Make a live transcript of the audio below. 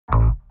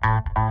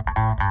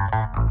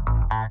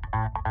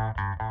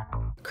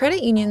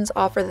Credit unions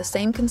offer the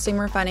same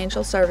consumer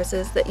financial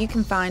services that you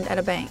can find at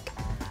a bank: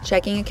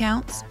 checking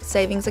accounts,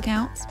 savings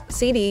accounts,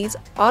 CDs,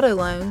 auto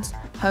loans,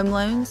 home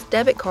loans,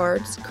 debit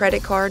cards,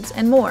 credit cards,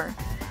 and more.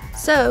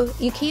 So,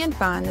 you can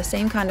find the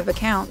same kind of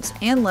accounts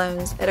and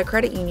loans at a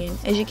credit union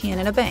as you can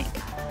at a bank.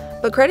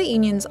 But credit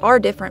unions are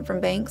different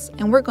from banks,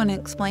 and we're going to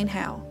explain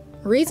how.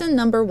 Reason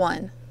number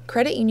 1.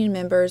 Credit union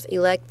members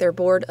elect their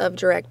board of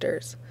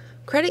directors.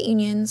 Credit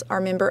unions are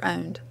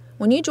member-owned.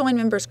 When you join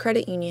Members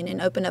Credit Union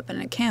and open up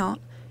an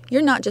account,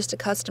 you're not just a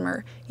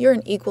customer, you're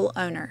an equal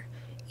owner.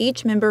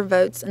 Each member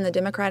votes in the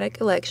democratic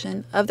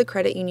election of the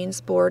credit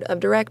union's board of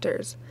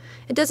directors.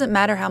 It doesn't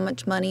matter how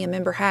much money a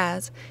member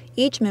has,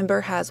 each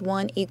member has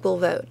one equal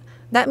vote.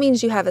 That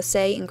means you have a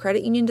say in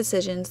credit union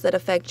decisions that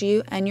affect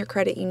you and your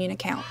credit union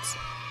accounts.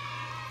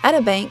 At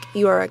a bank,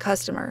 you are a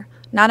customer,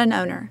 not an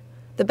owner.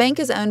 The bank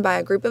is owned by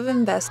a group of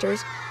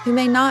investors who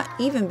may not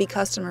even be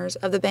customers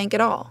of the bank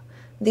at all.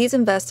 These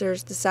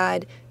investors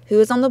decide who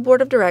is on the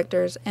board of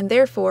directors and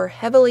therefore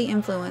heavily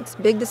influence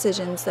big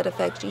decisions that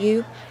affect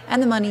you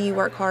and the money you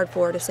work hard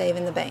for to save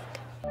in the bank.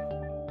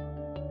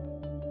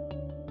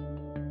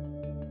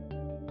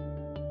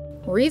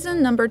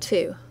 Reason number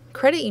 2.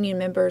 Credit union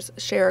members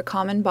share a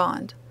common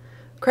bond.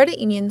 Credit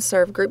unions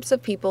serve groups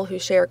of people who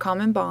share a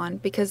common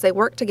bond because they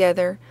work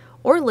together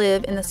or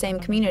live in the same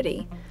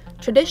community.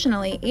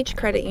 Traditionally, each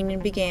credit union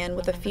began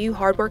with a few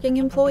hardworking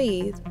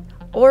employees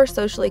or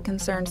socially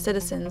concerned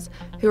citizens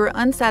who were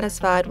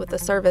unsatisfied with the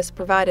service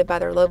provided by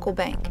their local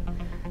bank.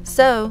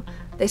 So,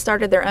 they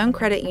started their own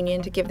credit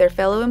union to give their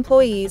fellow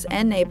employees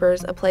and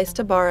neighbors a place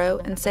to borrow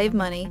and save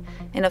money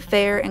in a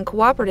fair and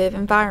cooperative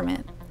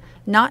environment,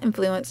 not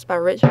influenced by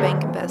rich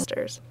bank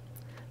investors.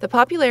 The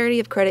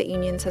popularity of credit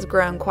unions has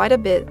grown quite a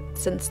bit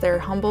since their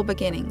humble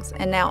beginnings,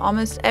 and now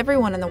almost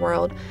everyone in the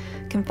world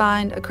can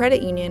find a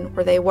credit union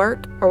where they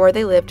work or where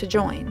they live to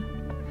join.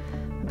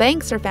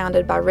 Banks are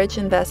founded by rich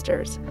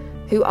investors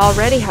who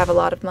already have a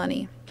lot of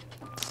money.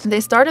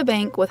 They start a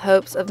bank with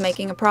hopes of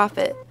making a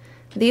profit.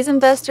 These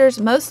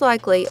investors most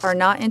likely are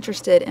not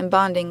interested in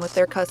bonding with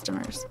their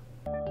customers.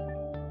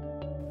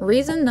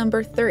 Reason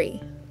number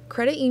 3.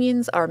 Credit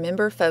unions are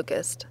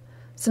member-focused.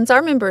 Since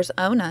our members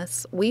own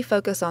us, we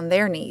focus on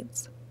their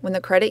needs. When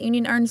the credit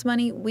union earns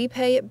money, we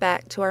pay it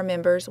back to our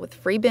members with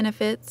free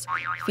benefits,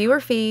 fewer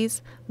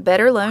fees,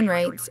 better loan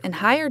rates, and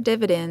higher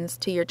dividends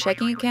to your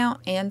checking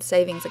account and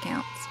savings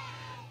accounts.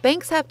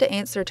 Banks have to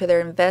answer to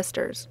their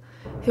investors,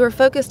 who are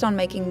focused on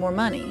making more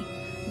money.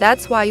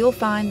 That's why you'll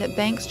find that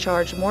banks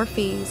charge more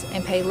fees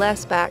and pay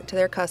less back to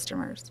their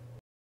customers.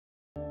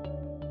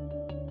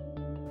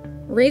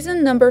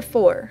 Reason number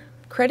 4.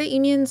 Credit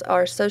unions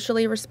are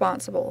socially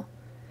responsible.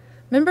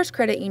 Members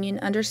Credit Union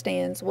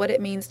understands what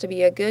it means to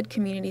be a good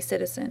community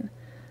citizen.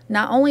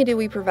 Not only do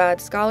we provide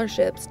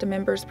scholarships to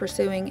members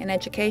pursuing an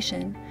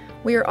education,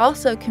 we are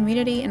also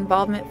community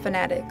involvement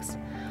fanatics.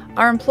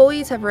 Our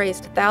employees have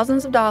raised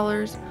thousands of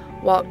dollars,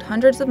 walked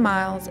hundreds of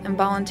miles, and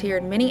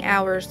volunteered many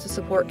hours to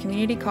support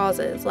community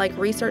causes like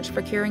research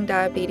for curing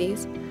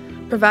diabetes,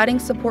 providing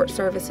support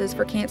services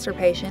for cancer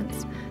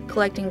patients,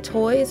 collecting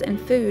toys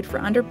and food for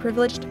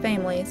underprivileged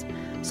families,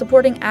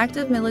 supporting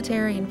active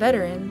military and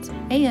veterans,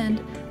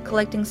 and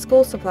collecting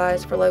school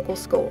supplies for local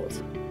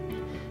schools.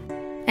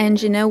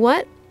 And you know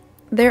what?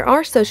 There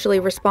are socially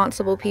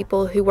responsible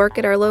people who work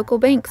at our local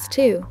banks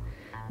too.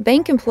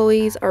 Bank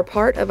employees are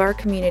part of our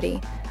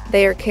community.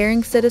 They are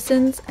caring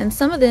citizens, and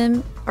some of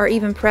them are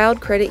even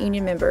proud credit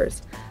union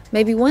members.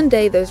 Maybe one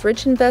day those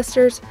rich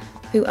investors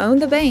who own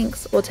the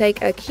banks will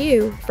take a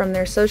cue from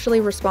their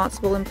socially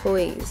responsible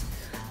employees.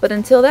 But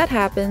until that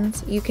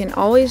happens, you can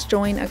always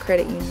join a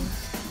credit union.